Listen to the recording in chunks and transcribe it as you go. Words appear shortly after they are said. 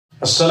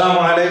Assalamu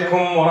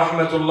alaikum wa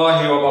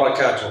rahmatullahi wa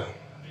barakatuh.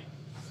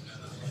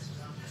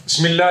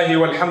 Bismillahi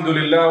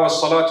walhamdulillah wa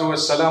salatu wa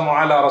salamu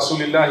ala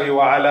rasulillahi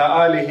wa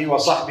ala alihi wa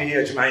sahbihi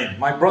ajma'in.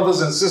 My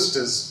brothers and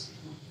sisters,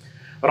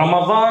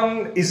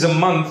 Ramadan is a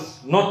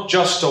month not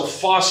just of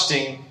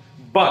fasting,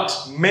 but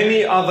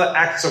many other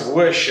acts of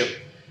worship.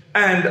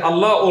 And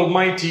Allah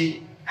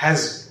Almighty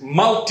has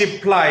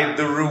multiplied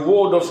the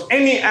reward of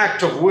any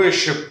act of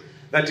worship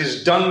that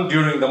is done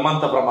during the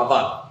month of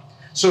Ramadan.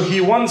 So He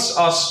wants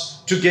us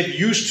to get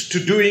used to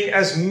doing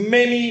as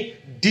many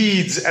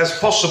deeds as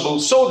possible,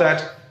 so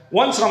that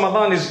once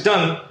Ramadan is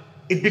done,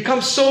 it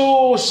becomes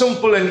so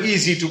simple and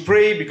easy to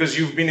pray because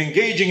you've been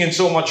engaging in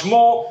so much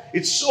more.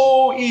 It's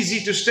so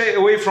easy to stay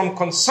away from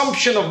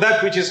consumption of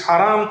that which is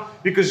haram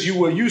because you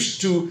were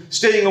used to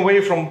staying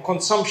away from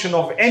consumption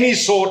of any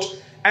sort.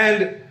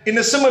 And in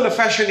a similar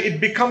fashion, it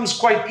becomes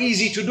quite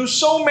easy to do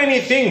so many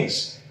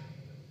things.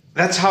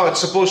 That's how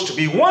it's supposed to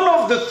be. One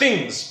of the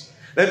things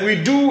that we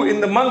do in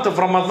the month of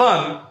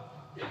Ramadan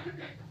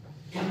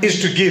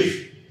is to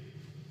give.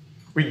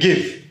 We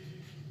give.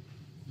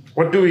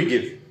 What do we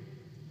give?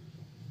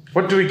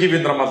 What do we give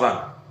in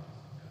Ramadan?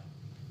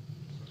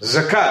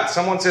 Zakat.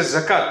 Someone says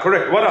zakat.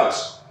 Correct. What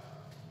else?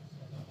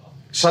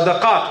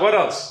 Sadaqat. What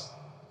else?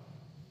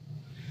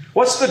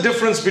 What's the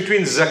difference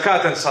between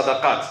zakat and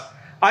sadaqat?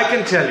 I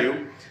can tell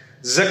you,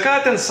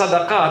 zakat and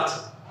sadaqat,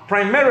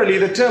 primarily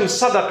the term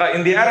sadaqah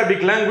in the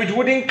Arabic language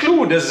would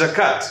include a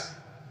zakat.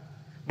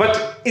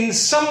 But in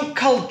some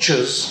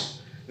cultures,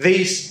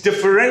 they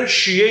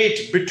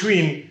differentiate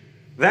between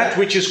that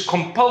which is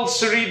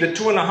compulsory, the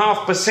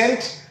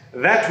 2.5%,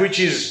 that which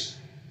is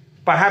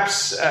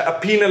perhaps a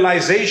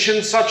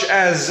penalization such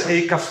as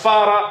a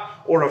kafara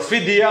or a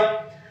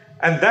fidya,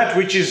 and that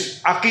which is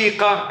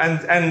aqiqah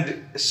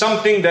and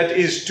something that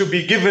is to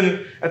be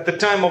given at the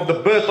time of the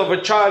birth of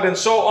a child and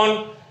so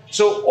on.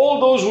 So all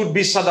those would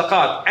be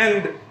sadaqat.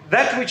 And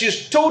that which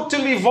is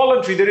totally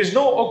voluntary, there is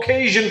no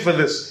occasion for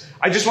this.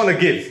 I just want to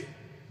give.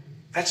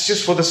 That's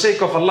just for the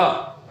sake of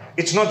Allah.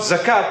 It's not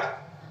zakat,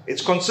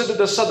 it's considered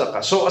a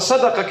sadaqah. So a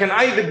sadaqah can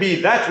either be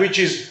that which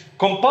is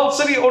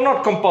compulsory or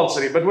not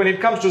compulsory. But when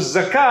it comes to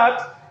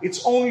zakat,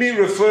 it's only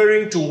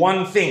referring to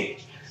one thing.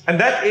 And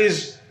that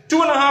is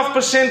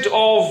 2.5%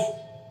 of,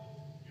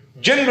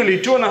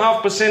 generally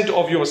 2.5%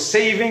 of your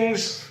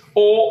savings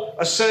or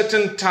a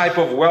certain type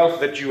of wealth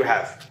that you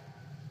have.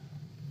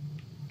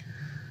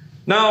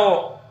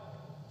 Now,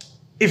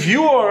 if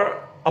you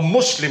are a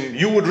Muslim,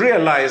 you would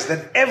realize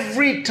that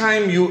every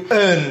time you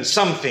earn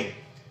something,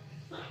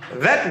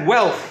 that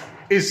wealth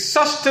is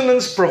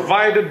sustenance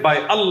provided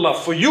by Allah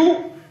for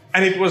you,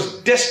 and it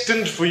was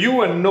destined for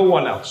you and no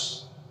one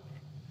else.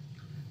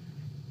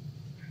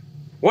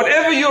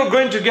 Whatever you're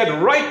going to get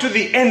right to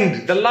the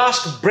end, the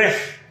last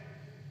breath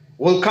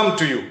will come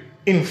to you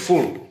in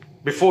full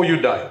before you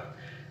die.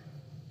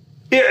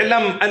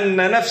 اعلم أن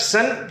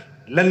نفسا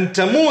لن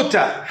تموت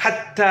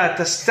حتى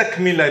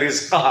تستكمل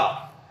رزقها.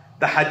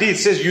 The hadith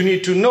says you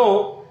need to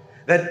know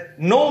that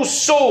no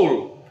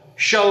soul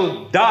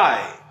shall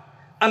die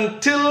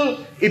until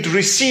it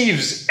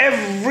receives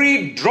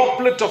every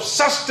droplet of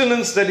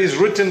sustenance that is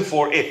written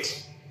for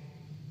it.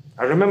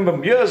 I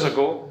remember years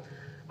ago,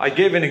 I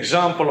gave an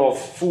example of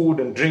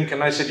food and drink,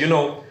 and I said,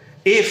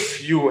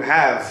 if you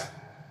have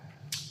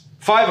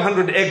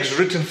 500 eggs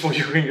written for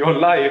you in your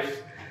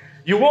life,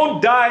 you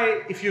won't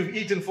die if you've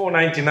eaten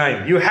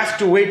 499. You have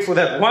to wait for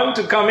that one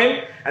to come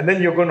in, and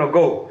then you're going to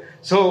go.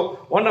 So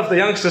one of the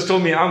youngsters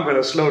told me, I'm going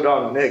to slow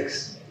down on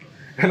eggs.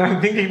 And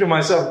I'm thinking to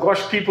myself,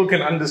 gosh, people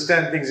can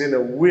understand things in a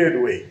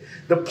weird way.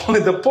 The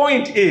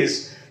point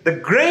is, the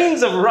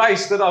grains of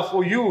rice that are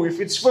for you,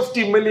 if it's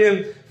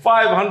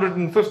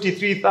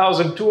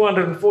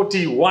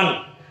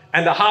 50,553,241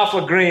 and a half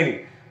a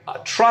grain,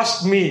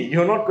 trust me,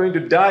 you're not going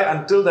to die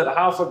until that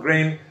half a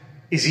grain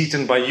is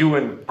eaten by you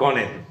and gone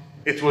in.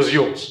 It was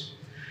yours.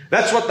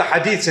 That's what the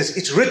hadith says.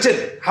 It's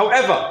written.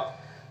 However,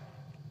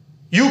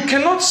 you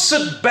cannot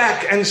sit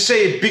back and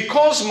say,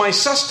 because my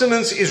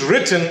sustenance is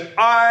written,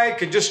 I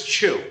can just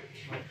chill.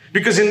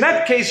 Because in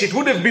that case, it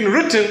would have been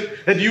written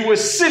that you were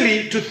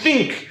silly to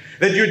think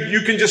that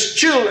you can just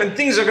chill and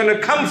things are going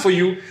to come for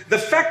you. The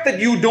fact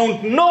that you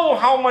don't know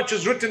how much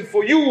is written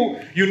for you,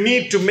 you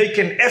need to make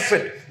an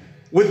effort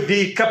with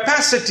the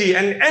capacity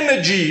and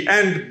energy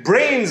and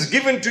brains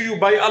given to you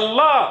by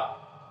Allah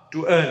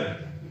to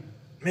earn.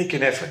 Make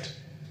an effort.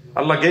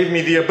 Allah gave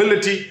me the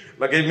ability,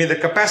 Allah gave me the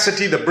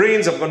capacity, the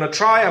brains, I'm going to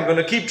try, I'm going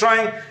to keep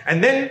trying.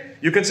 And then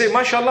you can say,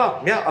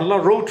 mashallah, yeah,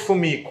 Allah wrote for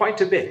me quite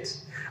a bit.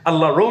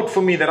 Allah wrote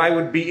for me that I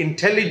would be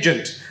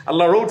intelligent.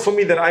 Allah wrote for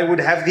me that I would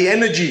have the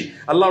energy.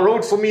 Allah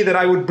wrote for me that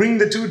I would bring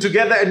the two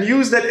together and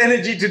use that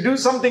energy to do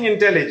something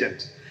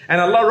intelligent. And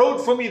Allah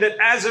wrote for me that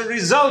as a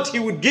result, He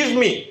would give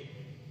me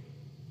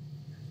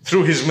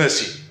through His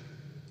mercy.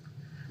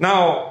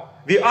 Now,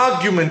 the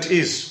argument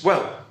is,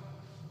 well,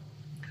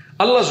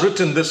 Allah's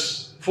written this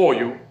for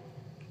you.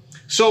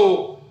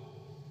 So,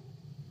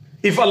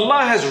 if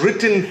Allah has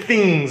written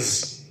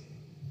things,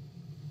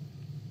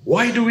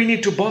 why do we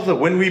need to bother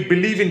when we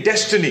believe in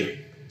destiny?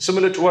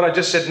 Similar to what I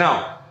just said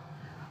now.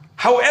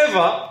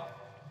 However,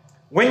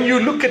 when you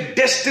look at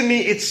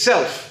destiny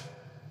itself,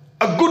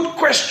 a good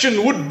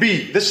question would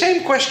be the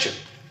same question.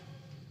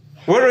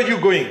 Where are you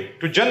going?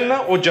 To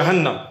Jannah or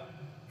Jahannam?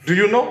 Do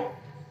you know?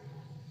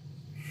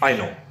 I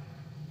know.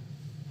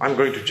 I'm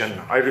going to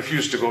Jannah. I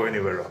refuse to go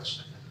anywhere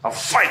else. I'll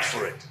fight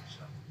for it.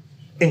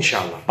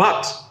 Inshallah.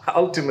 But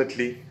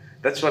ultimately,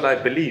 that's what I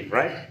believe,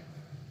 right?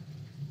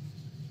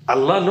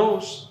 Allah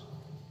knows.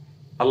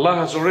 Allah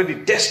has already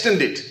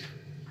destined it.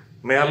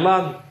 May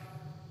Allah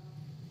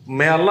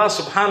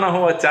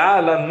subhanahu wa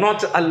ta'ala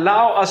not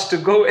allow us to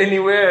go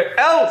anywhere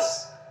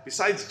else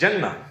besides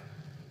Jannah.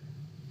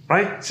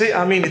 Right? Say,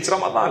 I mean, it's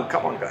Ramadan.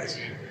 Come on, guys.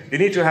 You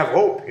need to have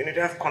hope. You need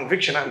to have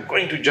conviction. I'm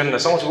going to Jannah.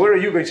 Someone says, where are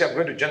you going? Say, I'm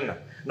going to Jannah.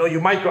 No, you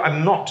might go.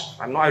 I'm not.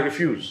 I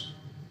refuse.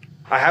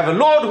 I have a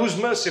Lord who's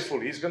merciful.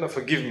 He's going to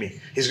forgive me.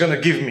 He's going to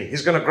give me.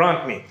 He's going to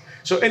grant me.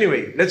 So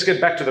anyway, let's get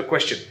back to the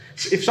question.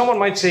 If someone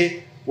might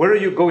say, where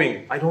are you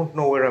going? I don't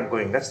know where I'm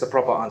going. That's the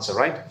proper answer,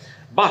 right?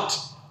 But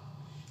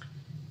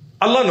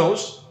Allah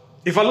knows.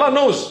 If Allah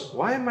knows,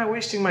 why am I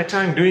wasting my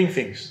time doing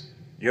things?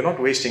 You're not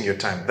wasting your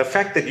time. The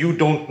fact that you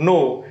don't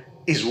know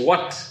is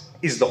what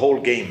is the whole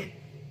game.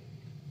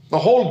 The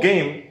whole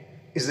game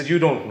is that you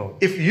don't know.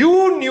 If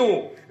you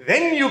knew,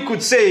 then you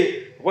could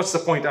say, what's the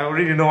point? I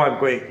already know I'm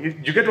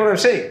going. You get what I'm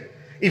saying?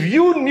 If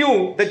you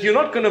knew that you're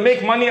not going to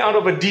make money out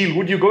of a deal,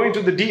 would you go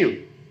into the deal?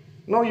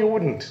 No, you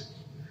wouldn't.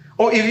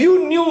 Or if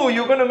you knew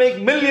you're going to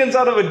make millions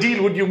out of a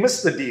deal, would you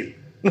miss the deal?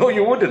 No,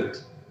 you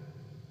wouldn't.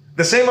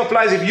 The same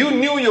applies. If you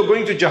knew you're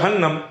going to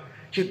Jahannam,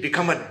 you'd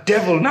become a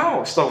devil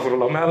now.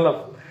 Astaghfirullah. May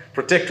Allah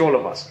protect all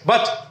of us.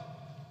 But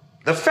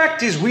the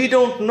fact is, we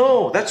don't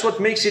know. That's what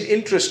makes it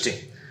interesting.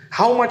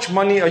 How much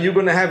money are you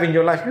going to have in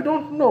your life? You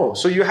don't know.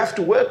 So you have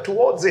to work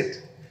towards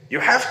it. You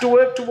have to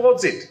work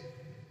towards it.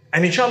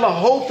 And inshallah,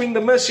 hope in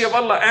the mercy of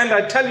Allah. And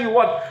I tell you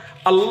what,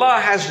 Allah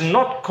has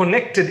not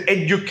connected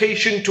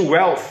education to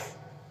wealth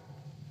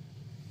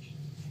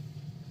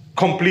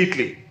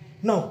completely.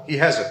 No, He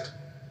hasn't.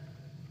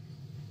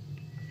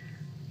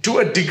 To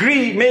a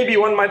degree, maybe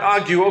one might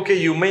argue, okay,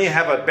 you may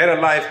have a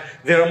better life.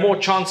 There are more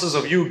chances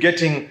of you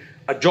getting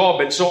a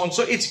job and so on.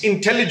 So it's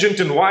intelligent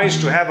and wise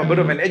to have a bit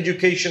of an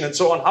education and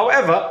so on.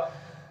 However,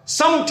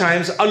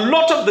 sometimes, a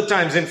lot of the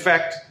times, in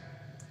fact,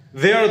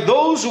 there are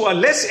those who are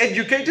less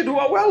educated who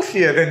are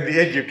wealthier than the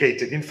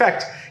educated. In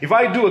fact, if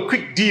I do a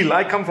quick deal,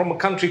 I come from a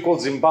country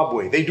called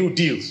Zimbabwe. They do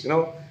deals,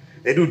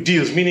 They do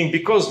deals, meaning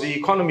because the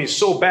economy is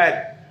so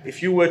bad,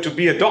 if you were to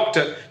be a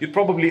doctor, you'd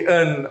probably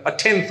earn a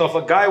tenth of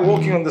a guy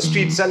walking on the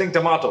street selling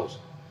tomatoes.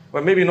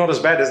 Well, maybe not as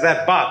bad as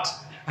that, but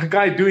a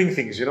guy doing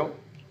things,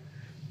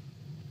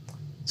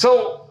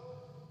 So,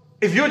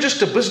 if you're just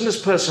a business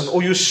person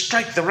or you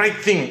strike the right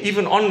thing,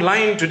 even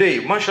online today,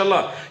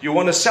 mashallah, you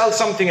want to sell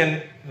something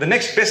and the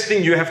next best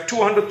thing, you have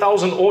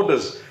 200,000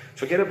 orders.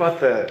 Forget about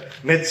the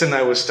medicine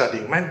I was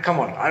studying. Man, come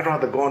on, I'd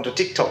rather go on to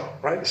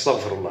TikTok, right?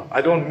 Astaghfirullah.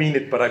 I don't mean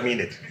it, but I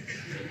mean it.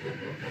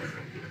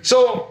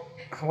 So,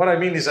 what I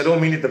mean is I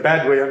don't mean it the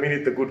bad way, I mean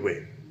it the good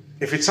way.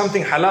 If it's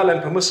something halal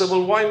and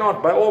permissible, why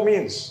not? By all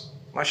means.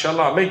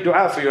 Mashallah, make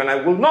dua for you and I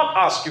will not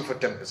ask you for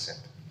 10%.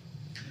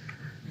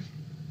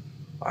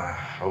 I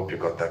hope you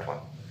got that one.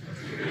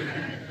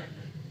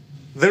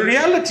 The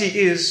reality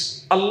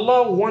is,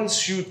 Allah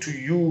wants you to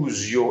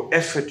use your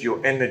effort,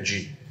 your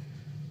energy,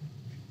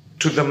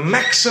 to the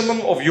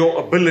maximum of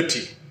your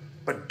ability,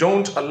 but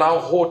don't allow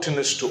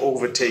haughtiness to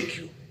overtake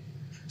you.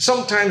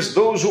 Sometimes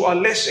those who are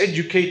less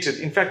educated,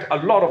 in fact, a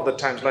lot of the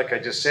times, like I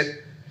just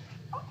said,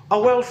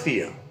 are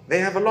wealthier. They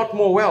have a lot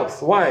more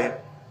wealth. Why?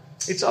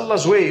 It's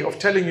Allah's way of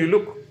telling you,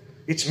 look,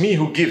 it's me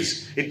who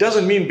gives. It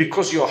doesn't mean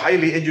because you're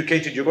highly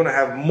educated, you're going to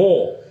have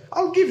more.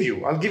 I'll give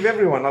you. I'll give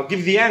everyone. I'll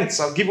give the ants.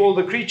 I'll give all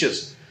the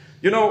creatures.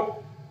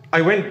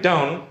 I went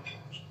down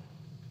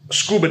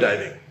scuba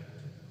diving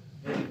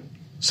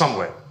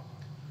somewhere.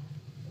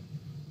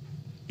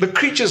 The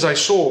creatures I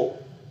saw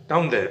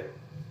down there,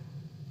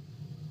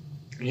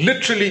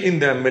 literally in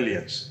their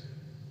millions.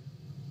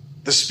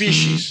 The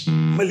species,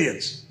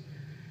 millions.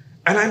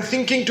 And I'm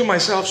thinking to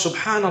myself,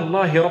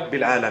 Subhanallah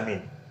Rabbil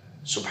Alameen.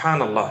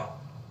 Subhanallah.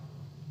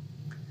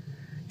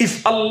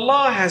 If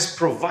Allah has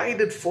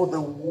provided for the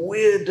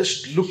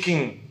weirdest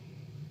looking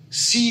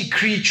sea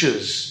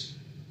creatures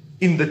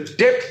in the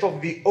depth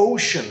of the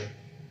ocean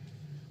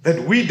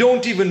that we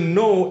don't even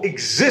know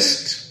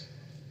exist,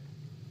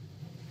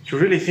 you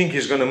really think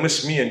He's going to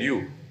miss me and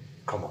you?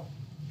 Come on.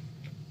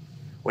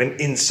 When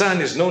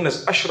insan is known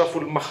as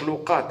ashraful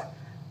makhluqat,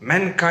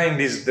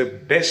 mankind is the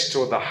best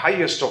or the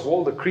highest of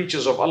all the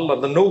creatures of Allah,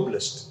 the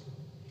noblest.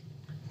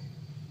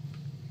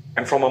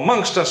 And from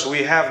amongst us we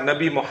have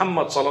Nabi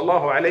Muhammad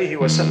sallallahu alayhi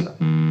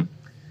wasallam,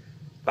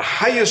 the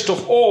highest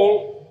of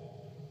all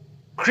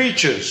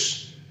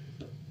creatures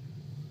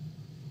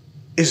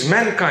is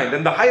mankind,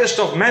 and the highest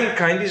of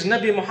mankind is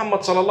Nabi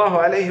Muhammad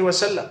sallallahu alayhi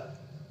wasallam.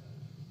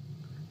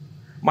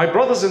 My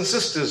brothers and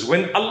sisters,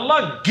 when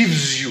Allah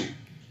gives you,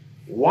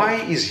 why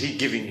is He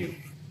giving you?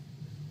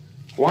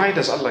 Why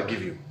does Allah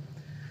give you?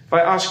 If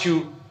I ask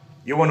you,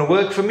 you want to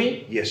work for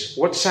me? Yes.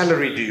 What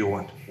salary do you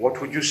want? What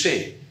would you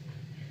say?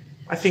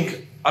 I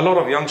think a lot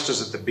of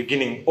youngsters at the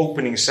beginning,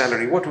 opening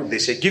salary, what would they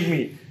say? Give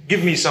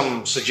me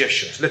some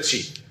suggestions. Let's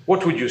see.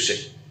 What would you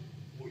say?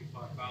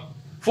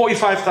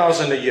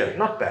 45,000 a year.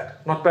 Not bad.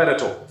 Not bad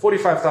at all.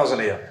 45,000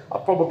 a year.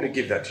 I'll probably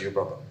give that to you,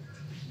 brother.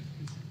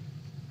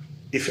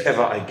 If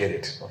ever I get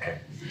it. Okay.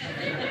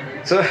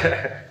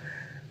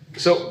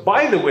 So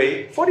by the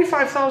way,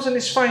 45,000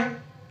 is fine.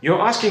 You're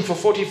asking for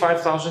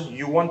 45,000.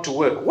 You want to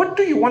work. What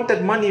do you want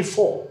that money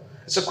for?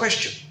 It's a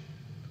question.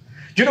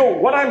 You know,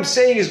 what I'm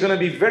saying is going to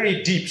be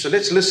very deep. So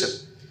let's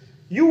listen.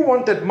 You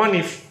want that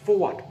money for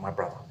what, my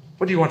brother?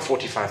 What do you want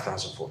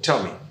 45,000 for?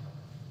 Tell me.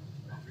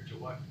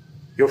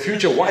 Your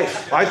future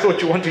wife. I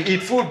thought you want to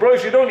eat food. Bro,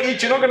 if you don't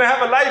eat, you're not going to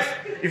have a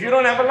life. If you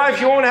don't have a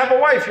life, you won't have a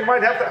wife. You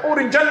might have the Hur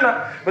in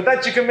Jannah, but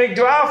that you can make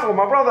dua for,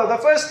 my brother.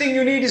 The first thing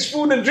you need is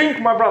food and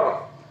drink, my brother.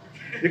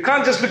 You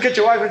can't just look at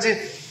your wife and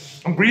say,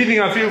 I'm breathing,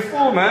 I feel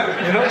full,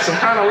 man. You know,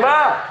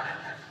 subhanallah.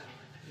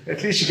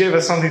 At least you gave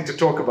us something to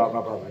talk about,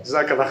 my brother.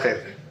 Jazakallah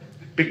khair.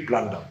 Big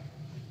blunder.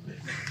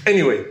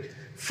 Anyway,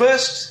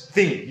 first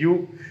thing,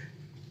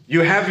 you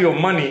have your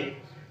money.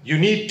 You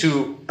need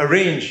to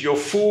arrange your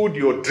food,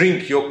 your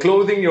drink, your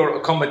clothing, your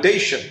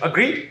accommodation.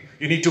 Agreed?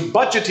 You need to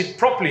budget it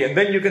properly, and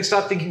then you can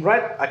start thinking,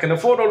 right, I can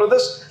afford all of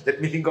this.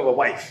 Let me think of a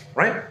wife,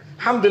 right?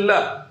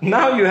 Alhamdulillah.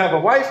 Now you have a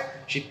wife.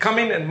 She'd come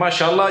in and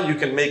mashallah, you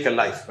can make a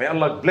life. May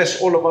Allah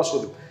bless all of us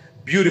with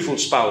beautiful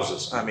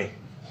spouses. Ameen.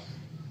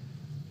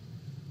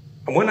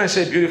 And when I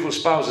say beautiful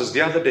spouses, the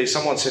other day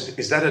someone said,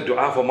 is that a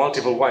dua for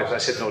multiple wives? I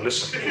said, no,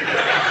 listen.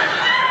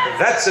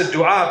 That's a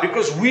dua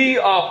because we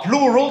are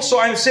plural, so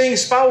I'm saying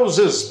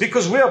spouses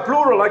because we are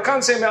plural. I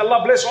can't say may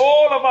Allah bless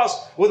all of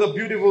us with a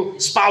beautiful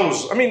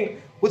spouse. I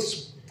mean, with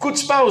good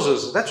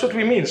spouses. That's what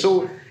we mean.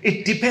 So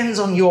it depends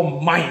on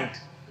your mind.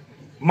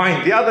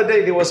 The other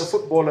day there was a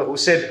footballer who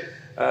said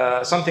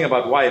something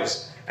about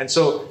wives. And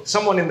so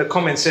someone in the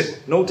comments said,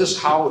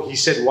 notice how he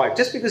said wife,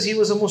 just because he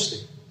was a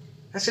Muslim.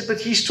 I said,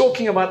 but he's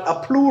talking about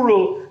a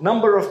plural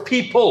number of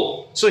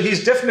people. So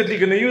he's definitely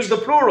going to use the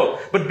plural.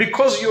 But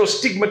because you're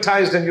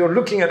stigmatized and you're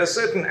looking at a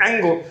certain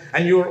angle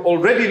and you're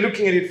already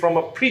looking at it from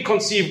a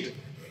preconceived,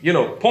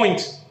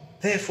 point,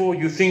 therefore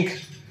you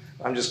think,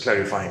 I'm just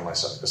clarifying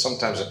myself, because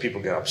sometimes the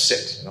people get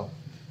upset,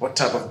 What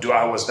type of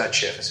dua was that,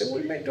 Sheikh? I said,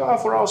 we make dua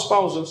for our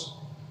spouses.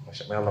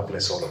 May Allah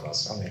bless all of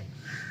us. Ameen.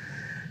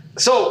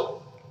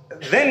 So,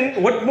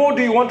 then what more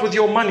do you want with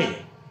your money?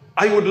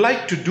 I would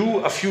like to do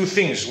a few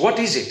things. What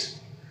is it?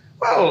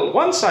 Well,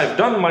 once I've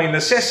done my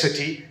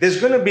necessity, there's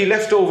going to be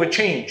leftover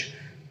change.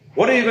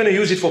 What are you going to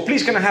use it for?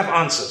 Please, can I have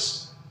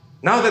answers?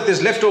 Now that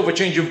there's leftover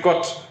change, you've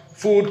got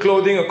food,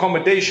 clothing,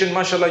 accommodation,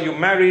 mashallah, you're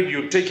married,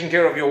 you're taking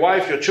care of your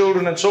wife, your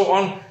children, and so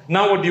on.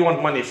 Now what do you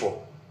want money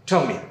for?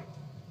 Tell me.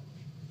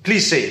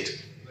 Please say it.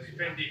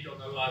 Spend it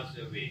on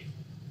Allah's way.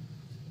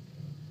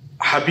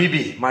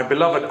 Habibi, my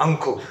beloved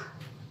uncle,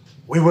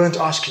 we weren't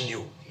asking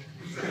you.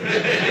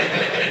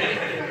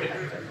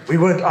 We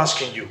weren't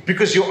asking you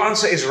because your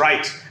answer is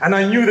right. And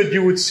I knew that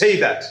you would say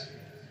that.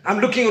 I'm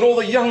looking at all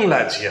the young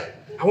lads here.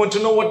 I want to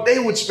know what they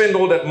would spend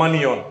all that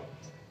money on.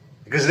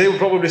 Because they would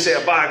probably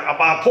say,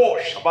 about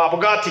Porsche, about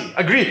Bugatti.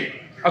 Agreed?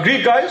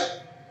 Agreed, guys?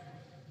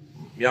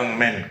 Young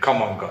men,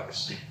 come on,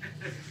 guys.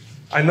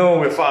 I know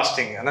we're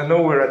fasting, and I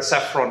know we're at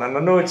Saffron, and I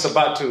know it's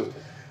about to,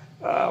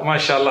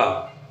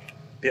 mashallah,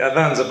 the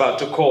adhan's about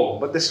to call,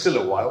 but there's still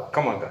a while.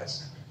 Come on,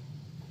 guys.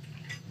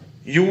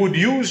 You would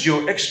use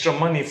your extra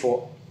money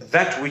for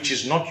that which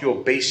is not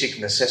your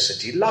basic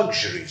necessity,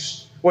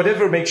 luxuries,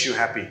 whatever makes you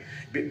happy.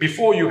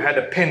 Before you had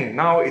a pen,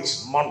 now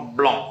it's Mont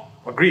Blanc.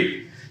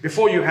 Agreed?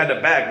 Before you had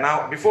a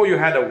bag, before you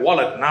had a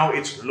wallet, now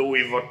it's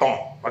Louis Vuitton.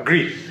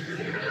 Agreed?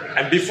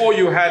 And before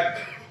you had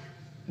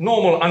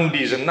normal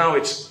undies, and now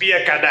it's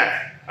Pierre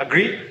Cardin.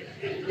 Agreed?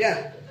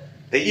 Yeah.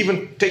 They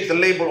even take the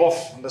label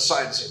off on the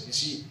side and say, you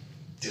see,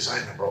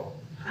 designer, bro.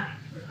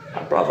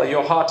 My brother,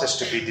 your heart has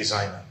to be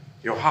designer.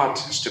 Your heart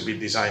has to be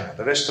designer.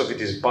 The rest of it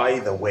is by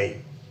the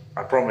way.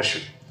 I promise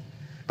you.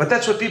 But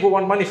that's what people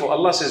want money for.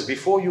 Allah says,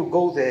 before you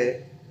go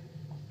there,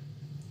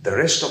 the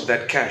rest of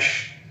that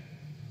cash,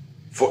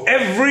 for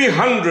every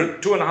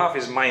 100, 2.5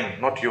 is mine,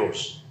 not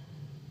yours.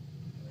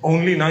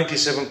 Only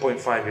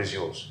 97.5 is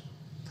yours.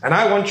 And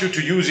I want you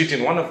to use it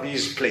in one of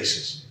these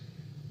places.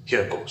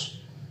 Here goes.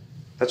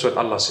 That's what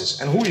Allah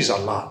says. And who is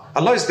Allah?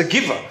 Allah is the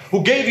giver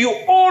who gave you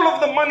all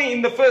of the money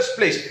in the first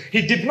place.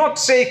 He did not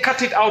say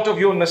cut it out of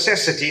your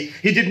necessity.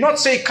 He did not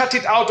say cut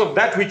it out of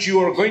that which you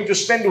are going to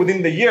spend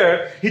within the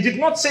year. He did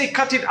not say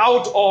cut it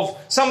out of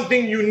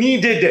something you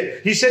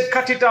needed. He said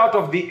cut it out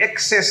of the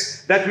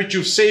excess, that which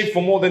you've saved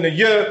for more than a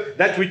year,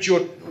 that which you're,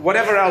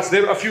 whatever else.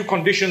 There are a few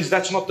conditions.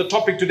 That's not the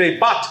topic today.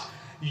 But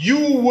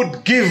you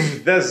would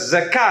give the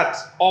zakat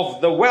of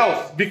the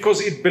wealth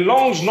because it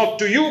belongs not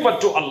to you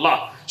but to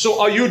Allah. So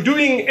are you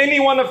doing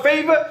anyone a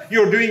favor?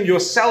 You're doing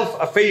yourself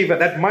a favor.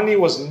 That money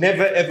was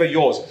never ever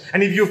yours.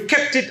 And if you've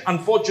kept it,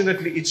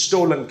 unfortunately, it's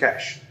stolen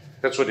cash.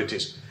 That's what it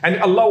is. And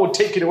Allah will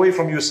take it away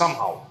from you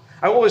somehow.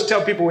 I always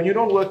tell people, when you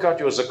don't work out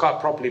your zakat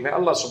properly, may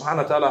Allah subhanahu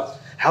wa ta'ala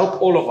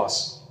help all of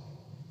us.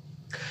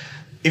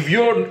 If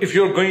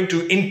you're going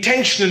to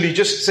intentionally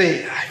just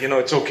say,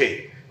 it's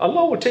okay.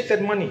 Allah will take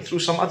that money through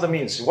some other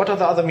means. What are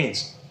the other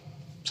means?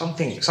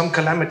 Some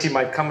calamity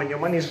might come and your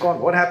money is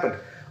gone. What happened?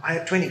 I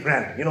had 20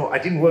 grand. I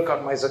didn't work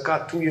out my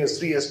zakat 2 years,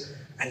 3 years.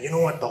 And you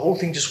know what? The whole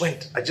thing just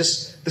went.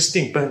 This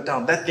thing burnt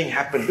down. That thing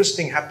happened. This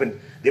thing happened.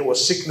 There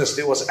was sickness.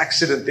 There was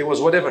accident. There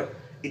was whatever.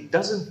 It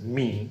doesn't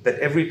mean that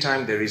every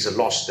time there is a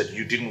loss that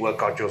you didn't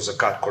work out your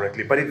zakat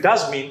correctly. But it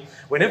does mean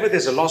whenever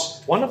there's a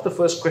loss, one of the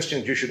first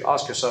questions you should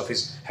ask yourself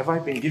is, have I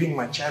been giving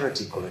my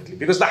charity correctly?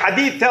 Because the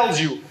hadith tells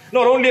you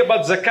not only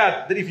about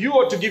zakat, that if you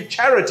are to give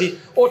charity,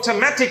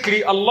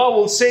 automatically Allah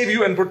will save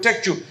you and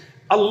protect you.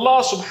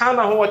 Allah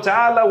subhanahu wa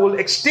ta'ala will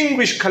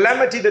extinguish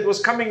calamity that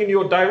was coming in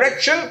your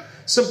direction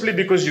simply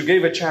because you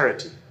gave a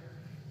charity.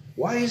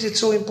 Why is it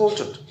so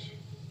important?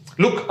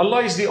 Look,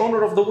 Allah is the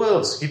owner of the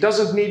worlds. He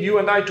doesn't need you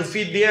and I to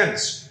feed the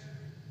ants.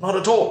 Not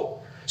at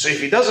all. So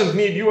if He doesn't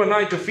need you and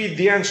I to feed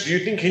the ants, do you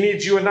think He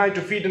needs you and I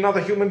to feed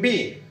another human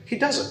being? He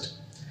doesn't.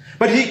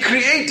 But He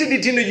created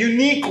it in a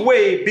unique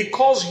way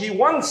because He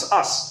wants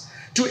us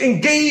to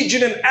engage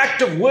in an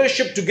act of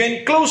worship to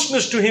gain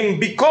closeness to Him,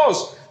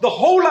 because the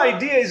whole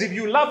idea is if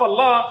you love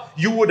Allah,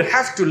 you would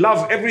have to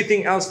love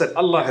everything else that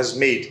Allah has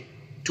made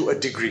to a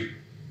degree.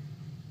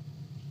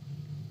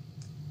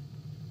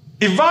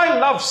 If I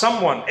love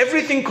someone,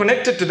 everything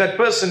connected to that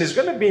person is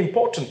going to be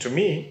important to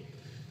me.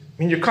 I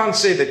mean, you can't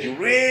say that you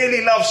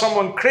really love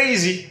someone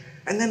crazy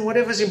and then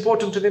whatever's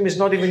important to them is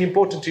not even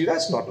important to you.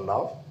 That's not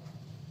love.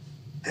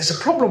 There's a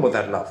problem with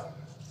that love.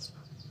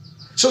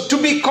 So to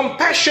be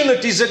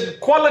compassionate is a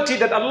quality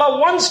that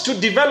Allah wants to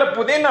develop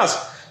within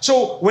us.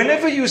 So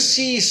whenever you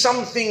see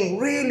something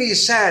really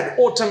sad,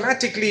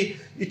 automatically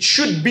it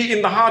should be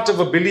in the heart of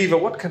a believer.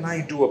 What can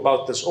I do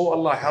about this? Oh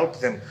Allah, help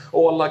them.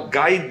 Oh Allah,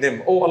 guide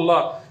them. Oh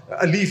Allah,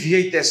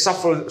 alleviate their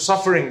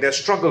suffering, their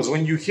struggles.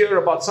 When you hear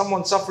about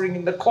someone suffering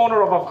in the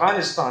corner of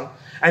Afghanistan,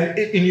 and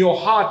in your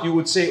heart you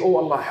would say, oh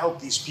Allah, help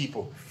these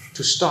people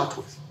to start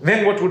with.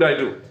 Then what would I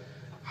do?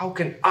 How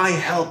can I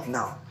help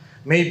now?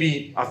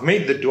 Maybe I've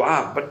made the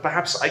dua, but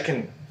perhaps I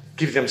can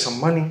give them some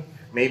money.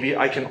 Maybe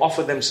I can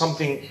offer them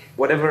something,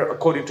 whatever,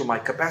 according to my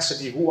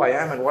capacity, who I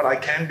am and what I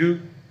can do.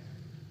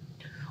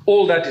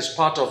 All that is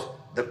part of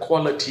the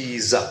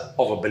qualities of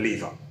a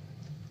believer.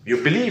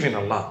 You believe in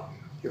Allah,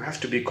 you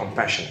have to be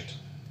compassionate.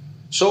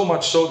 So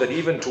much so that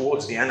even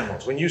towards the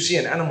animals, when you see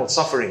an animal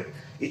suffering,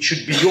 it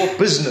should be your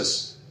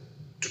business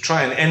to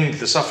try and end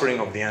the suffering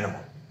of the animal.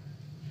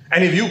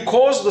 And if you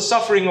cause the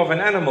suffering of an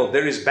animal,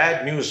 there is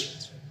bad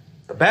news.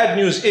 The bad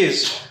news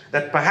is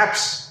that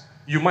perhaps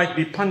you might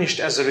be punished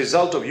as a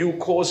result of you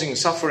causing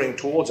suffering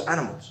towards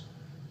animals.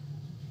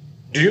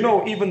 Do you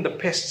know even the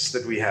pests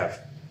that we have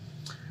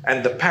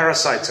and the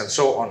parasites and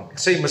so on,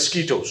 say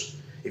mosquitoes.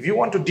 If you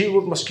want to deal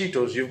with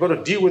mosquitoes, you've got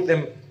to deal with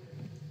them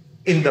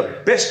in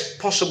the best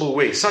possible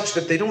way, such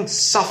that they don't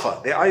suffer.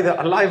 They're either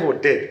alive or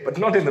dead, but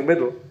not in the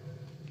middle.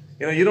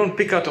 You don't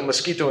pick out a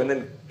mosquito and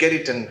then get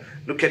it and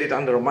look at it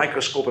under a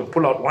microscope and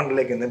pull out one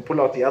leg and then pull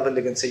out the other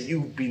leg and say,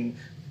 you've been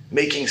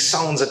making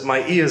sounds at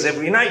my ears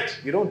every night.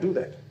 You don't do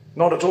that.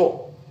 Not at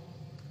all.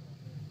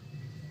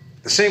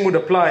 The same would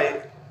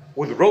apply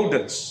with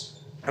rodents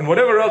and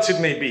whatever else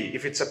it may be.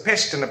 If it's a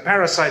pest and a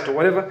parasite or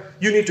whatever,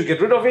 you need to get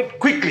rid of it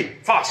quickly,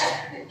 fast.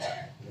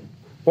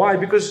 Why?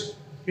 Because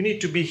you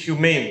need to be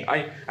humane.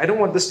 I don't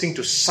want this thing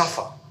to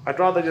suffer. I'd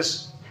rather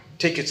just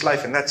take its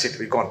life and that's it,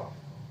 we're gone.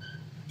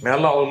 May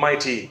Allah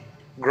Almighty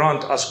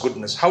grant us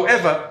goodness.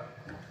 However,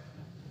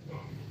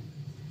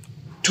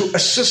 to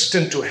assist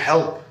and to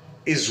help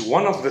is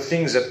one of the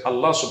things that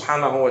Allah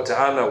subhanahu wa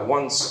ta'ala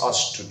wants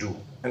us to do.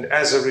 And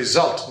as a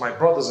result, my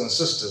brothers and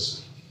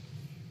sisters,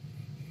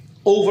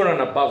 over and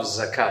above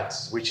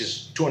zakat, which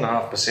is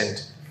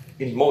 2.5%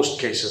 in most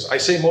cases. I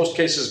say most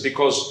cases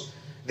because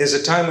there's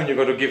a time when you've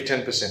got to give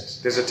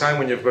 10%. There's a time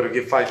when you've got to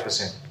give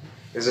 5%.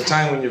 There's a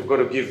time when you've got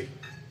to give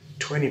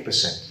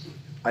 20%.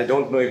 I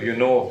don't know if you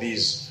know of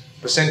these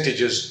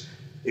percentages.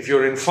 If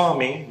you're in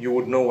farming, you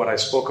would know what I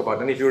spoke about.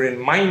 And if you're in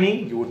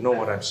mining, you would know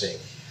what I'm saying.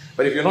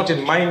 But if you're not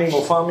in mining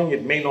or farming,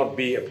 it may not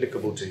be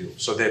applicable to you.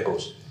 So there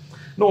goes.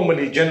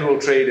 Normally, general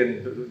trade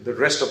and the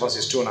rest of us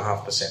is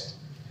 2.5%.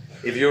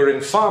 If you're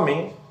in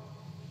farming,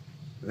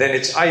 then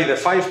it's either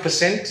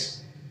 5%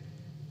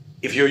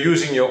 if you're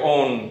using your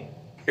own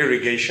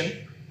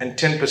irrigation, and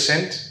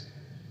 10%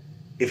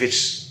 if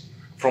it's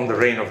from the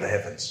rain of the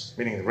heavens,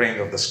 meaning the rain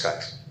of the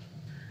skies.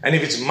 And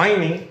if it's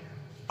mining,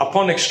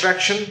 upon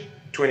extraction,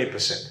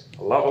 20%.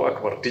 Allahu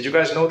Akbar. Did you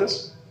guys know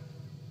this?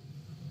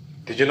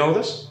 Did you know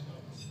this?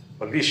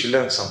 Well, at least you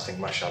learned something,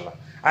 mashallah.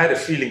 I had a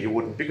feeling you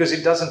wouldn't, because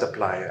it doesn't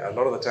apply. A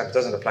lot of the time it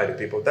doesn't apply to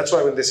people. That's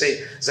why when they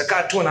say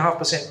zakat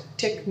 2.5%,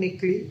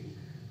 technically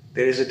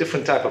there is a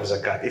different type of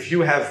zakat. If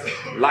you have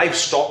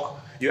livestock,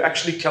 you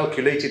actually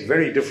calculate it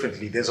very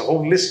differently. There's a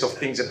whole list of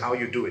things and how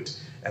you do it.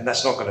 And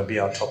that's not going to be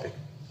our topic.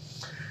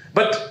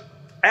 But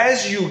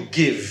as you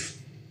give,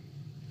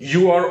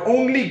 you are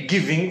only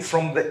giving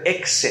from the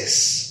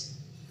excess.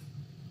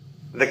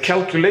 The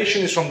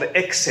calculation is from the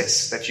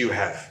excess that you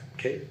have.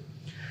 Okay?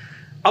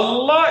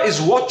 Allah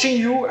is watching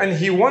you and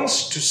He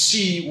wants to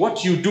see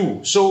what you do.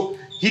 So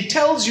He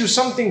tells you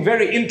something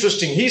very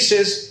interesting. He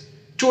says,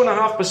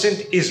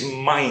 2.5% is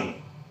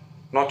mine,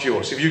 not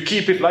yours. If you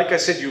keep it, like I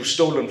said, you've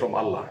stolen from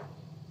Allah.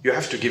 You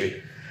have to give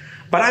it.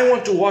 But I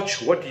want to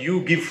watch what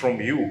you give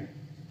from you.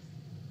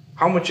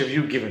 How much have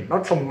you given?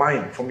 Not from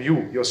mine, from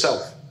you,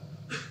 yourself.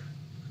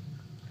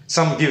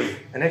 Some give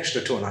an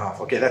extra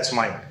 2.5. Okay, that's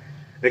mine.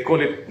 They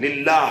call it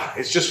lillah.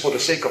 It's just for the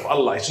sake of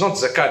Allah. It's not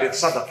zakat,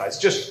 it's sadaqah.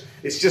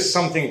 It's just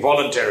something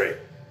voluntary,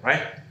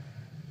 right?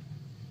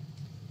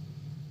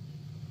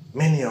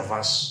 Many of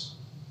us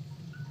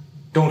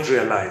don't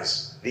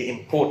realize the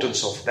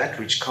importance of that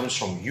which comes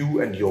from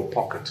you and your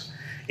pocket.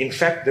 In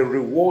fact, the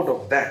reward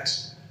of that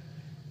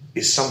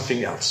is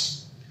something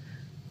else.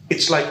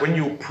 It's like when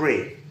you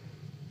pray.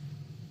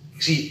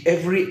 See,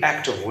 every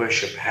act of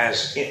worship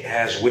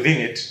has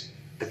within it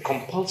the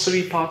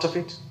compulsory part of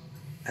it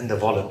and the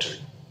voluntary.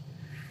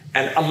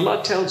 And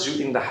Allah tells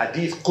you in the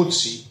Hadith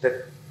Qudsi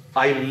that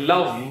I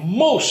love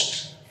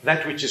most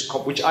that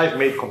which I've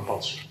made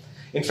compulsory.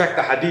 In fact,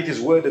 the Hadith is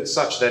worded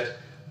such that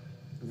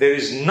there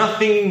is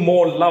nothing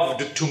more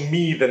loved to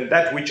me than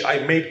that which I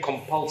made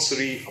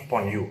compulsory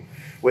upon you.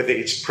 Whether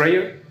it's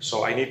prayer,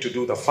 so I need to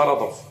do the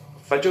farad of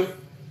Fajr,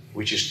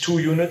 which is 2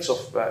 units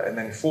of, and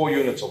then 4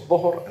 units of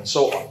Dhuhr, and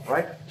so on,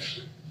 right?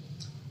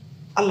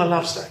 Allah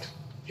loves that.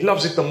 He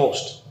loves it the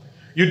most.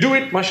 You do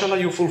it, mashallah,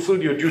 you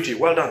fulfilled your duty.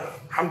 Well done.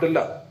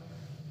 Alhamdulillah.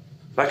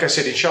 Like I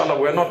said, inshallah,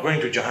 we're not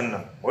going to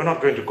Jahannam. We're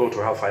not going to go to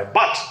hellfire.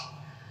 But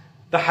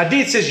the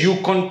Hadith says you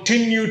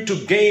continue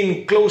to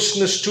gain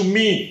closeness to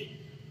me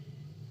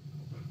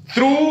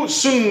through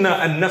Sunnah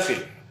and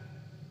Nafil.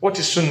 What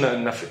is Sunnah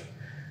and Nafil?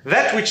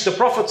 That which the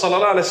Prophet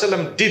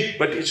ﷺ did,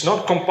 but it's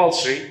not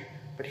compulsory,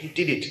 but he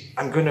did it.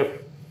 I'm going to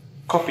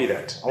copy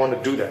that. I want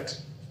to do that.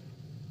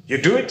 You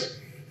do it,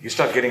 you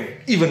start getting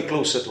even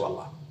closer to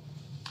Allah.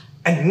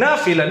 And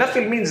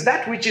nafil means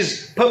that which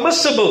is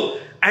permissible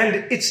and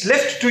it's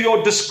left to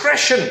your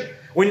discretion.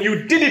 When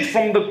you did it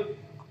from the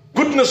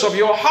goodness of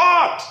your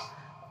heart,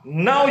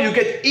 now you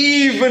get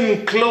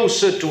even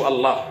closer to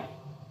Allah.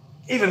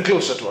 Even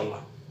closer to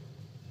Allah.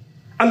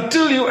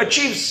 Until you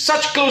achieve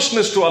such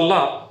closeness to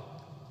Allah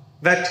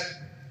that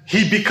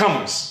He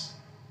becomes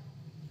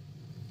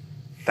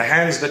the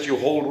hands that you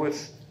hold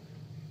with,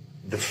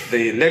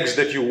 the legs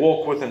that you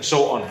walk with, and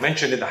so on,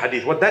 mentioned in the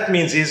Hadith. What that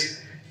means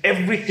is,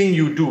 everything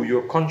you do,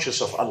 you're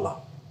conscious of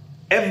Allah.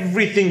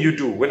 Everything you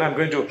do, when I'm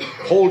going to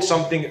hold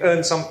something,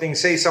 earn something,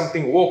 say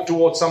something, walk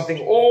towards something,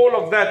 all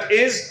of that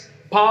is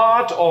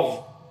part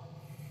of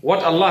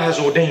what Allah has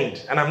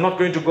ordained, and I'm not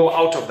going to go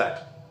out of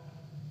that.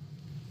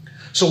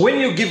 So when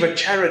you give a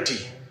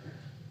charity,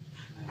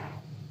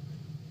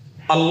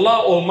 Allah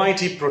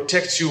Almighty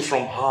protects you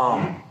from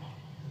harm.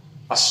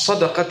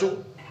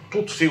 As-sadaqatu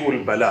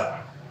tutfi'ul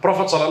bala.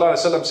 Prophet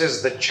ﷺ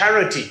says the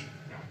charity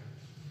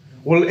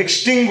will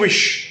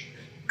extinguish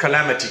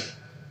calamity.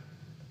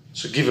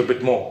 So give a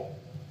bit more.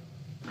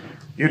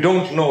 You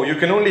don't know. You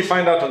can only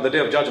find out on the Day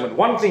of Judgment.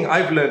 One thing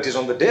I've learned is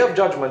on the Day of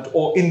Judgment,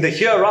 or in the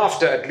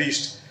hereafter at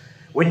least,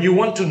 when you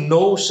want to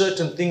know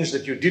certain things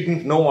that you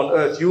didn't know on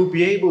earth, you'll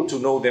be able to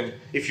know them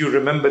if you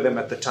remember them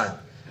at the time.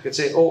 You'd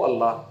say, oh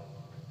Allah,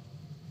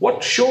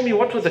 show me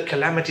what were the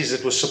calamities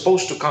that were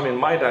supposed to come in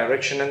my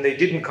direction and they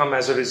didn't come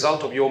as a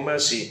result of your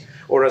mercy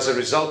or as a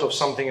result of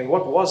something, and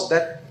what was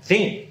that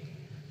thing?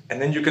 And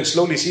then you can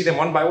slowly see them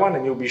one by one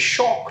and you'll be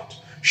shocked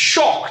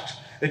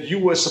that you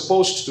were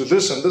supposed to do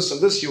this and this and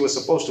this, you were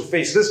supposed to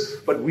face this,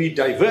 but we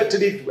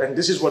diverted it and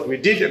this is what we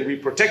did, and we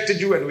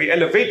protected you and we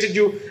elevated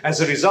you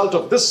as a result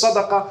of this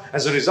sadaqah,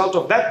 as a result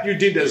of that you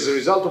did, as a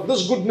result of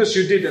this goodness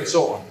you did, and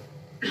so on.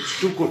 It's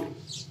too good.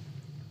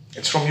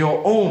 It's from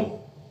your own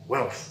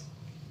wealth.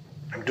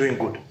 I'm doing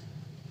good.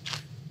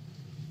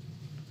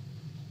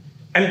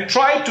 And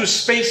try to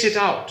space it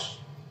out.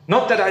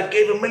 Not that I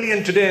gave 1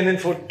 million today and then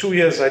for 2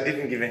 years I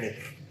didn't give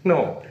anything.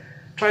 No.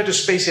 Try to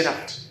space it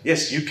out.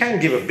 Yes, you can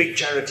give a big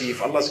charity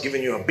if Allah's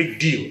given you a big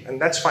deal,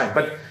 and that's fine.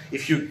 But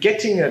if you're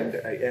getting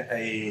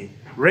a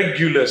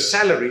regular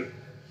salary,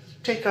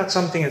 take out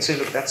something and say,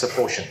 look, that's a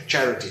portion,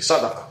 charity,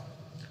 sadaqah.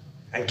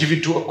 And give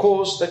it to a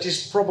cause that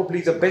is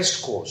probably the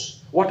best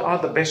cause. What are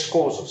the best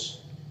causes?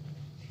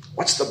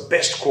 What's the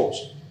best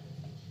cause?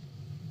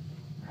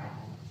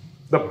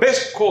 The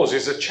best cause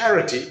is a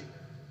charity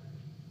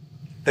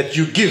that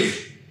you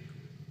give,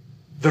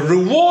 the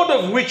reward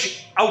of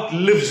which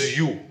outlives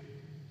you.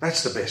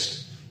 That's the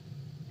best.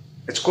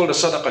 It's called a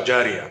sadaqah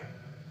jariyah.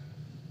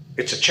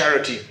 It's a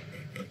charity.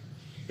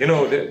 You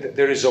know,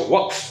 there is a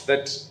waqf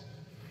that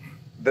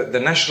the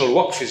national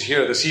waqf is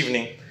here this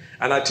evening,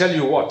 and I tell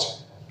you what,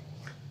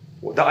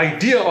 the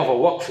idea of a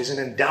waqf is an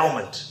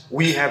endowment.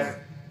 We have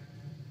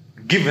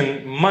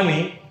given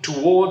money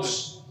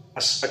towards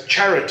a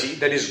charity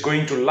that is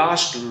going to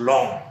last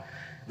long,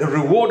 the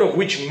reward of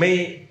which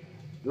may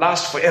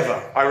last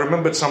forever. I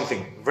remembered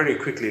something very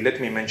quickly. Let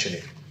me mention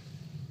it.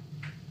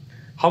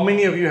 How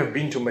many of you have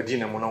been to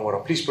Medina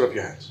Munawwara? Please put up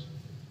your hands.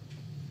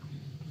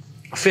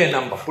 A fair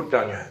number. Put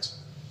down your hands.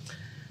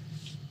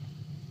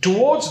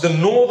 Towards the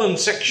northern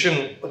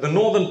section, the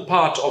northern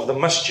part of the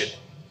masjid,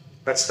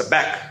 that's the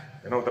back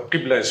You know, the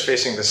Qibla is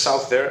facing the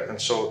south there,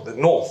 and so the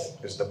north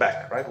is the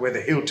back, right? Where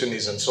the Hilton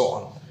is and so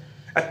on.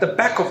 At the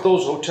back of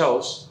those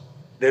hotels,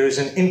 there is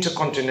an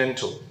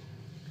Intercontinental.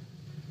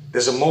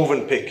 There's a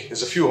Movenpick.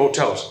 There's a few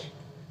hotels.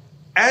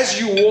 As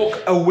you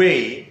walk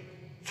away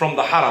from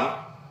the Haram,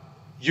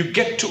 you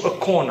get to a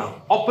corner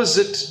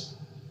opposite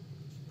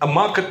a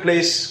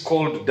marketplace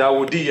called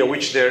Dawoodiya,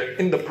 which they're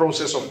in the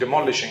process of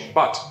demolishing.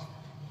 But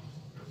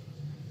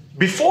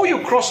before you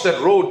cross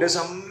that road, there's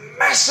a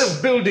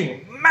massive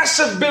building.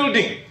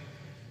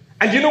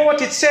 And you know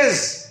what it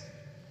says?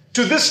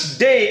 To this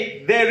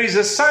day, there is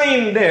a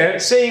sign there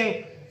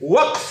saying,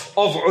 Waqf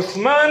of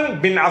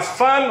Uthman bin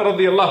Affan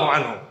radiallahu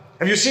anhu.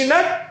 Have you seen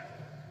that?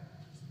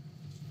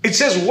 It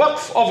says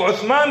Waqf of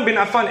Uthman bin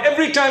Affan.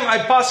 Every time I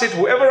pass it,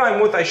 whoever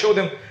I'm with, I show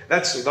them,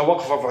 that's the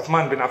Waqf of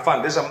Uthman bin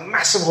Affan. There's a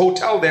massive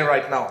hotel there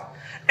right now.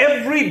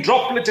 Every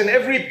droplet and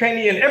every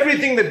penny and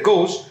everything that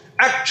goes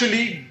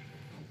actually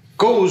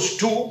goes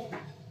to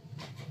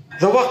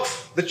the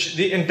Waqf,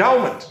 the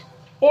endowment.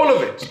 All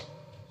of it.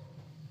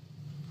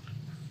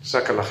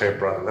 Jazakallah khair,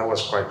 brother. That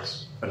was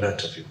quite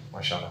alert of you,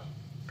 mashallah.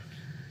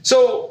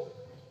 So,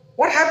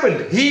 what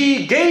happened?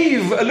 He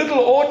gave a little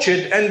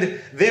orchard and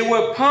there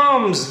were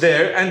palms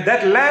there, and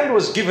that land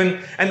was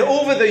given, and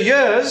over the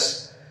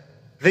years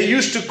they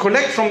used to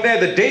collect from there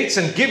the dates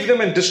and give them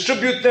and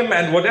distribute them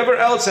and whatever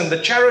else, and the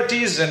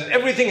charities, and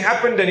everything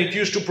happened, and it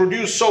used to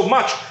produce so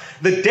much.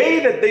 The day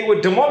that they were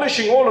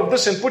demolishing all of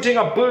this and putting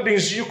up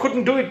buildings, you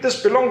couldn't do it.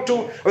 This belonged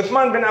to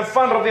Uthman bin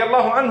Affan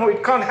radiallahu anhu.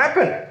 It can't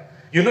happen.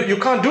 You know, you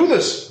can't do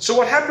this. So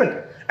what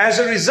happened? As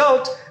a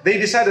result, they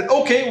decided,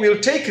 okay, we'll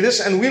take this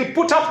and we'll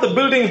put up the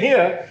building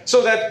here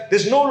so that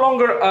there's no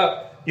longer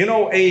a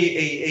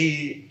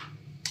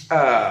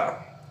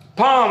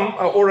palm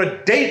or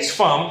a dates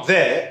farm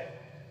there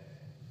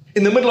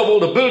in the middle of all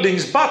the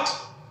buildings, but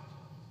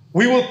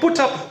we will put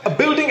up a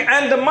building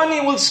and the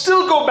money will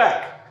still go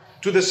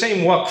back to the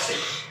same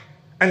waqf.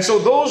 And so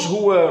those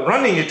who were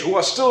running it, who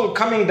are still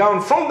coming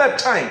down from that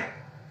time,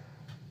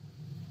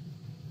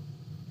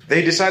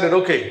 they decided,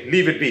 okay,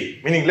 leave it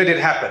be, meaning let it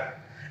happen.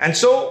 And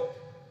so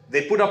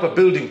they put up a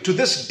building. To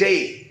this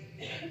day,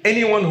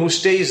 anyone who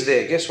stays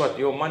there, guess what?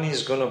 Your money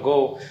is going to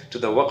go to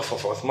the waqf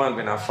of Uthman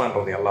bin Affan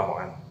radiallahu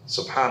anhu.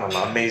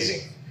 Subhanallah,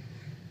 amazing.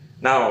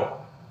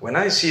 Now, when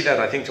I see that,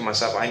 I think to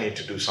myself, I need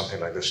to do something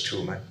like this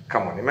too, man.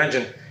 Come on,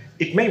 imagine.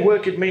 It may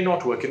work, it may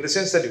not work, in the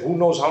sense that who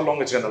knows how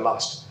long it's going to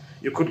last.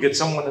 You could get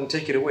someone and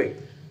take it away.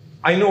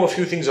 I know a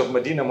few things of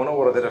Medina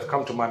Munawwara that have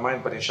come to my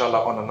mind, but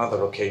inshallah on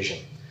another occasion.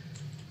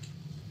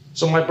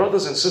 So my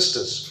brothers and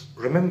sisters,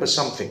 remember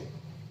something.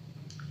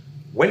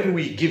 When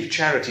we give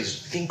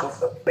charities, think of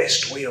the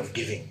best way of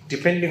giving,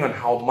 depending on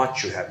how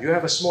much you have. You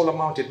have a small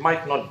amount, it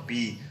might not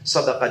be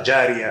sadaqah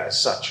jariyah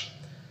as such.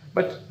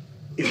 But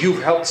if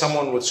you've helped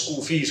someone with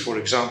school fees, for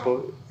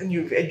example, and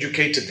you've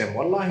educated them,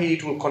 wallahi,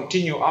 it will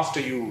continue after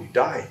you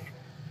die.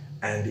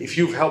 And if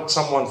you've helped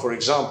someone, for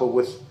example,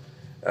 with,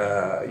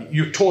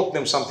 you taught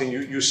them something,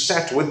 you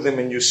sat with them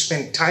and you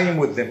spent time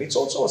with them, it's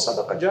also a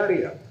sadaqah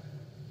jariyah.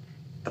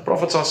 The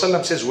Prophet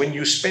ﷺ says, when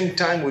you spend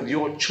time with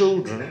your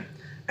children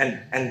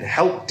and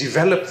help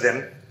develop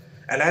them,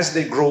 and as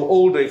they grow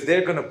older, if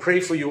they're going to pray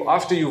for you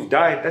after you've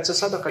died, that's a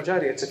sadaqah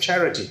jariyah, it's a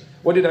charity.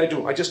 What did I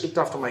do? I just looked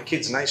after my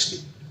kids nicely.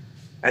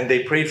 And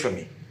they prayed for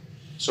me.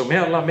 So may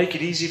Allah make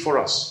it easy for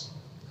us.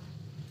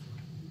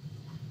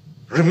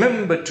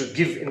 Remember to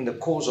give in the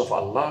cause of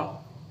Allah.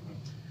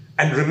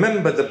 And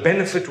remember the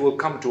benefit will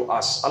come to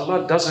us.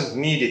 Allah doesn't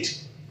need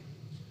it.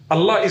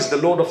 Allah is the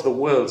Lord of the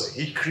worlds.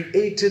 He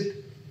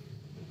created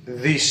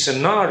the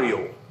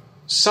scenario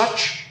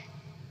such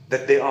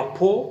that they are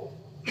poor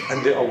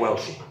and they are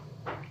wealthy.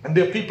 And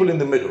there are people in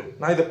the middle,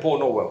 neither poor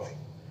nor wealthy.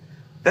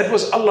 That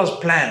was Allah's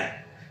plan.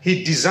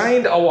 He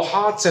designed our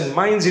hearts and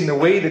minds in a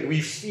way that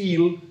we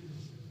feel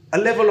a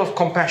level of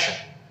compassion.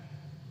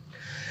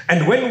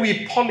 And when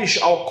we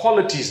polish our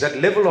qualities,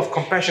 that level of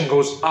compassion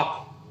goes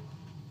up.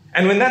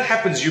 And when that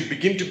happens, you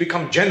begin to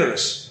become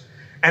generous.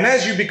 And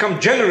as you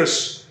become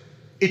generous,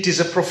 it is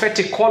a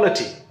prophetic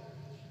quality.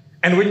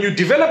 And when you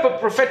develop a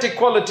prophetic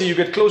quality, you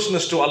get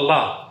closeness to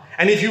Allah.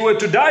 And if you were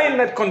to die in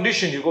that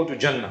condition, you go to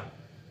Jannah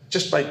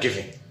just by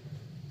giving.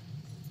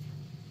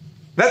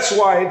 That's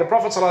why the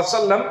Prophet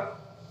ﷺ,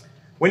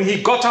 when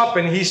he got up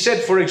and he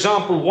said, for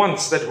example,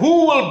 once that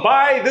who will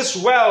buy this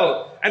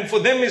well and for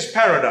them is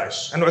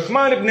paradise. And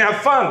Uthman ibn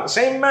Affan, the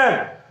same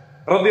man,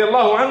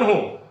 radiallahu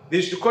anhu, they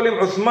used to call him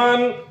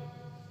Uthman,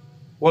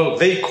 well,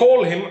 they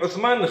call him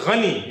Uthman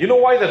Ghani. You know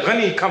why the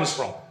Ghani comes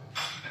from?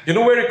 You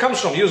know where it comes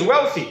from? He was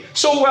wealthy.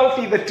 So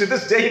wealthy that to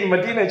this day in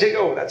Medina,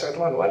 oh, that's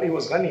Uthman. Well, he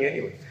was Ghani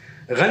anyway.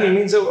 Ghani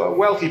means a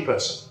wealthy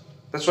person.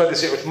 That's why they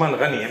say Uthman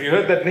Ghani. Have you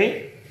heard that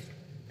name?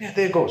 Yeah,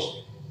 there it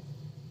goes.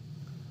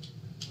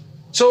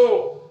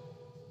 So,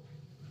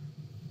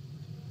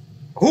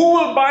 who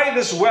will buy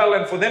this well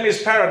and for them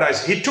is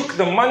paradise? He took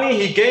the money,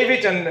 he gave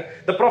it, and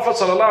the Prophet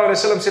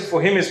ﷺ said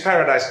for him is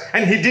paradise.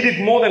 And he did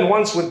it more than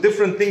once with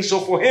different things.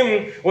 So for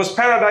him was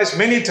paradise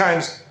many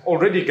times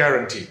already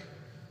guaranteed.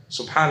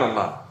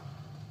 Subhanallah.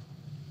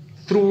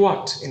 Through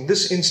what? In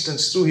this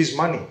instance, through his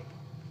money.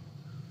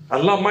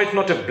 Allah might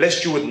not have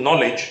blessed you with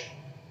knowledge.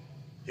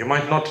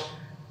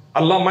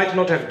 Allah might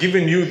not have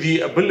given you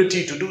the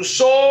ability to do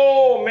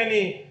so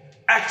many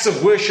acts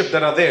of worship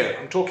that are there.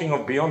 I'm talking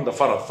of beyond the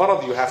farad.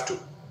 Farad you have to.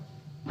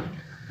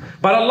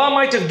 But Allah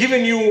might have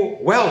given you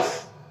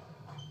wealth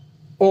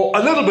or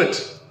a little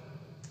bit.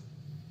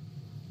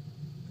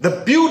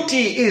 The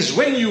beauty is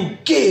when you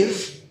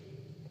give,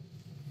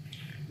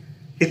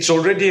 it's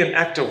already an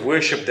act of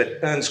worship that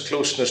earns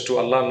closeness to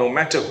Allah, no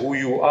matter who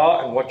you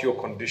are and what your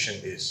condition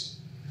is.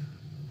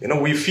 You know,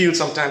 we feel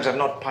sometimes I'm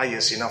not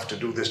pious enough to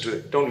do this, do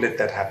it. Don't let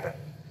that happen.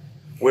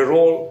 We're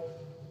all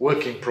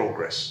work in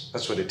progress.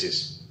 That's what it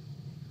is.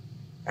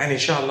 And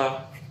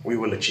inshallah, we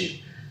will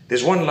achieve.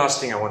 There's one last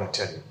thing I want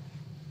to tell you.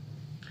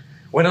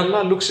 When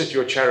Allah looks at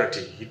your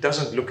charity, He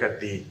doesn't look at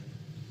the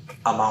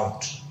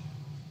amount.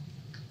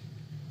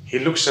 He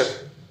looks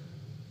at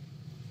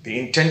the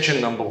intention,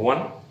 number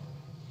one.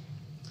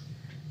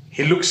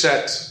 He looks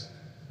at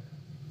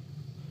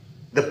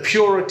the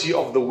purity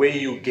of the way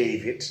you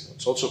gave it.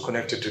 It's also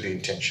connected to the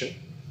intention.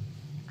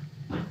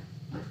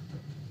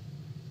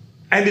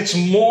 And it's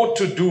more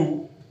to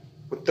do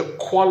with the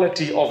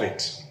quality of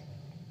it.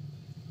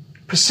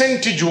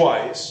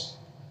 Percentage-wise,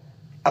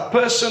 a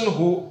person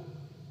who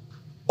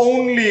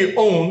only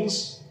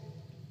owns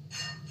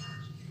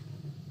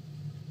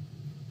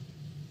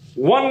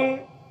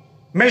one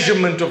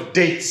measurement of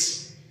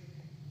dates,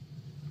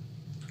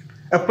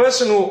 a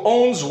person who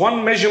owns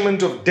one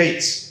measurement of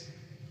dates,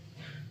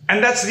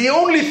 and that's the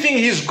only thing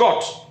he's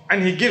got,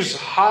 and he gives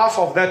half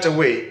of that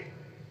away,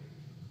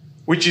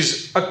 which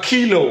is a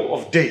kilo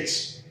of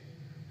dates,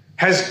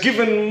 has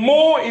given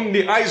more in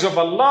the eyes of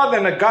Allah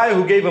than a guy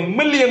who gave £1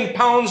 million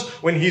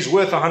when he's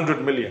worth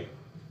 100 million.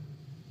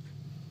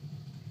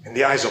 In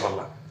the eyes of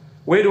Allah.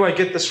 Where do I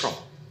get this from?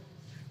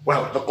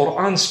 Well, the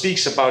Quran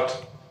speaks about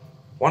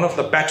one of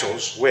the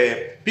battles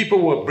where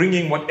people were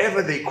bringing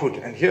whatever they could,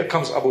 and here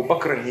comes Abu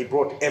Bakr and he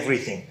brought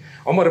everything.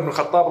 Umar ibn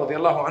Khattab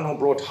radiallahu anhu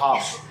brought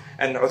half,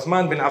 and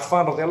Uthman bin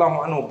Affan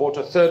radiallahu anhu brought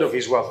a third of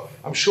his wealth.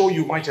 I'm sure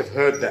you might have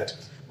heard that.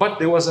 But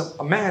there was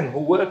a man who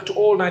worked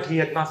all night. He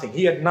had nothing.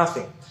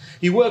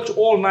 He worked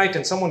all night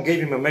and someone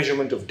gave him a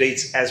measurement of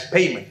dates as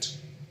payment.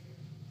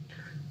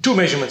 2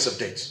 measurements of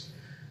dates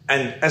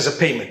and as a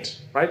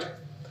payment, right?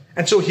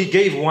 And so he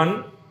gave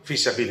one fi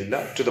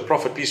sabilillah to the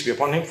Prophet, peace be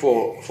upon him,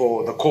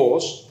 for the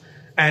cause,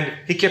 and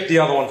he kept the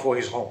other one for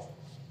his home.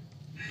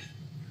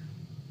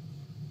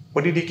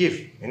 What did he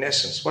give in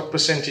essence? What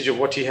percentage of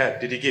what he had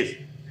did he give?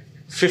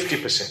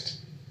 50%.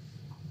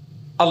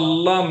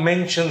 Allah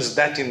mentions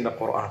that in the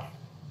Quran.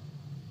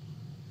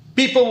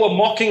 People were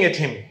mocking at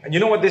him. And you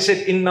know what they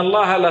said? Inna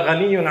Allah la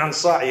ghaniyun an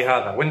sa'i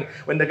hadha.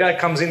 When the guy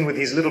comes in with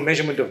his little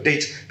measurement of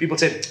dates, people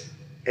said,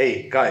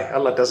 hey, guy,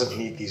 Allah doesn't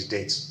need these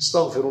dates.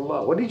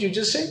 Astaghfirullah. What did you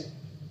just say?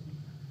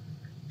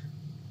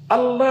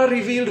 Allah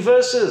revealed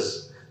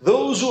verses.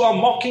 Those who are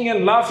mocking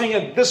and laughing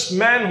at this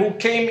man who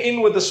came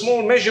in with a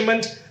small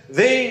measurement,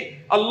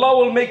 Allah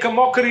will make a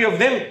mockery of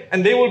them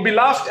and they will be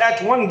laughed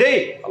at one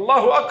day.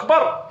 Allahu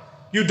Akbar.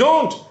 You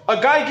don't. A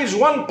guy gives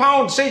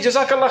 £1, say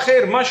Jazakallah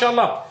khair,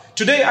 mashallah.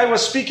 Today I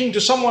was speaking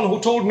to someone who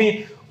told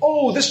me,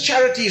 oh, this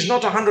charity is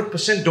not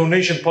 100%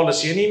 donation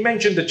policy. And he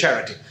mentioned the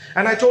charity.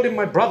 And I told him,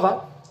 my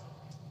brother,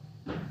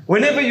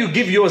 whenever you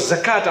give your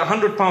zakat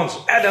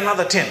 £100, add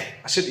another 10.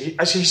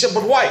 He said,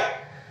 but why?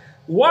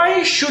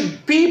 Why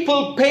should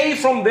people pay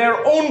from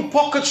their own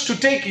pockets to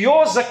take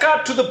your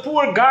zakat to the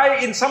poor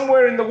guy in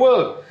somewhere in the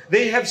world?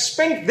 They have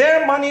spent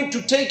their money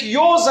to take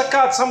your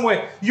zakat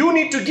somewhere. You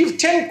need to give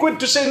 10 quid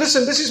to say,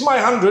 listen, this is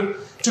my 100.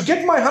 To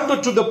get my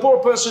 100 to the poor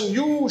person,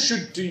 you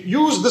should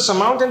use this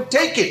amount and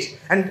take it.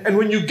 And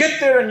when you get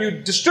there and you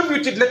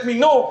distribute it, let me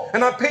know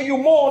and I'll pay you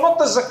more. Not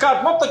the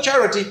zakat, not the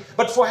charity,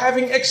 but for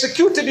having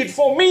executed it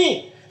for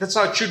me. That's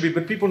how it should be.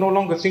 But people no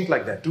longer think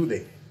like that, do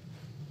they?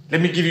 Let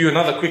me give you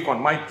another quick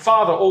one. My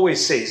father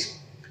always says,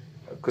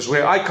 because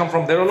where I come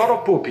from, there are a lot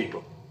of poor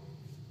people.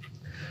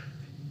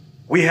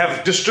 We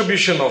have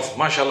distribution of,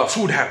 mashallah,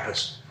 food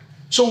hampers.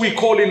 So we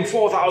call in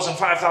 4,000,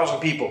 5,000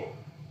 people.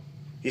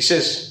 He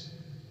says,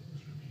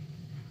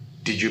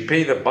 did you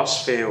pay the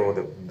bus fare or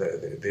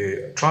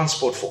the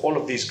transport for all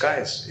of these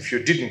guys? If you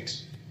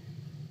didn't,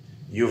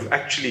 you've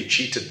actually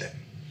cheated them.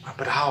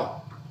 But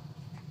how?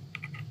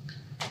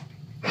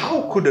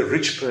 How could a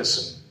rich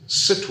person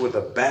sit with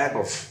a bag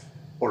of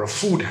or a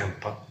food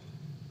hamper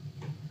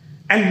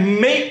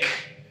and make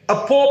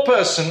a poor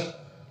person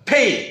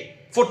pay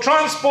for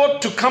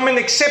transport to come and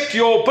accept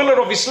your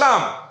pillar of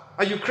Islam?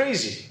 Are you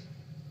crazy?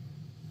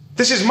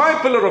 This is my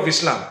pillar of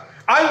Islam.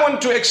 I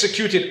want to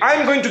execute it.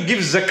 I'm going to give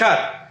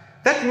zakat.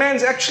 That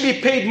man's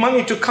actually paid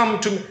money to come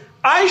to me.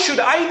 I should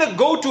either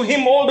go to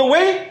him all the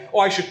way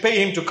or I should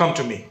pay him to come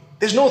to me.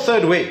 There's no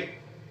third way.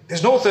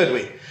 There's no third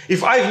way.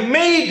 If I've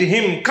made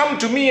him come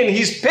to me and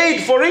he's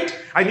paid for it,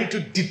 I need to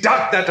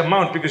deduct that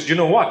amount because you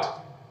know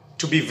what?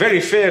 To be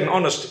very fair and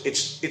honest,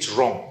 it's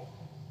wrong.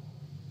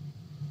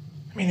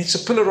 I mean, it's a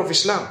pillar of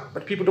Islam,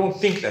 but people don't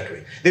think that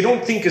way. They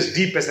don't think as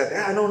deep as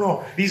that.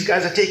 No, these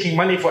guys are taking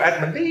money for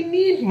admin. They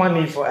need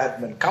money for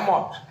admin. Come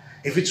on.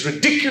 If it's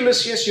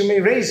ridiculous, yes, you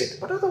may raise it,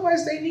 but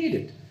otherwise they need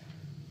it.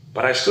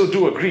 But I still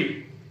do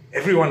agree,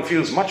 everyone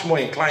feels much more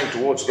inclined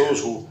towards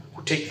those who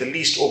take the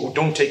least or who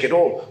don't take it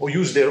all or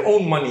use their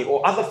own money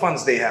or other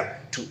funds they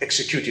have to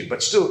execute it.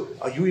 But still,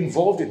 are you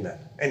involved in that?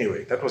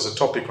 Anyway, that was a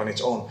topic on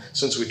its own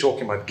since we're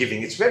talking about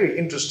giving. It's very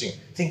interesting.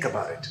 Think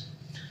about it.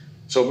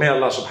 So may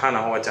Allah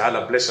subhanahu wa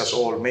ta'ala bless us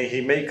all. May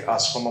He make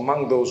us from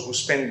among those who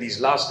spend these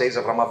last days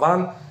of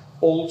Ramadan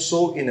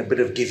also in a bit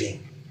of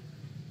giving.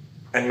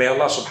 And may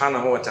Allah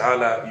subhanahu wa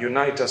ta'ala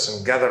unite us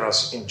and gather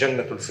us in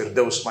Jannatul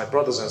Firdaus. My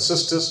brothers and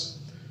sisters,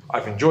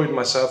 I've enjoyed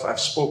myself. I've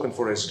spoken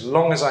for as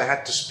long as I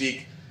had to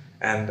speak.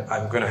 And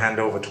I'm going to hand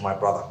over to my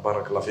brother.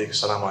 Barakallahu feek.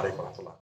 Assalamu alaikum wa rahmatullah.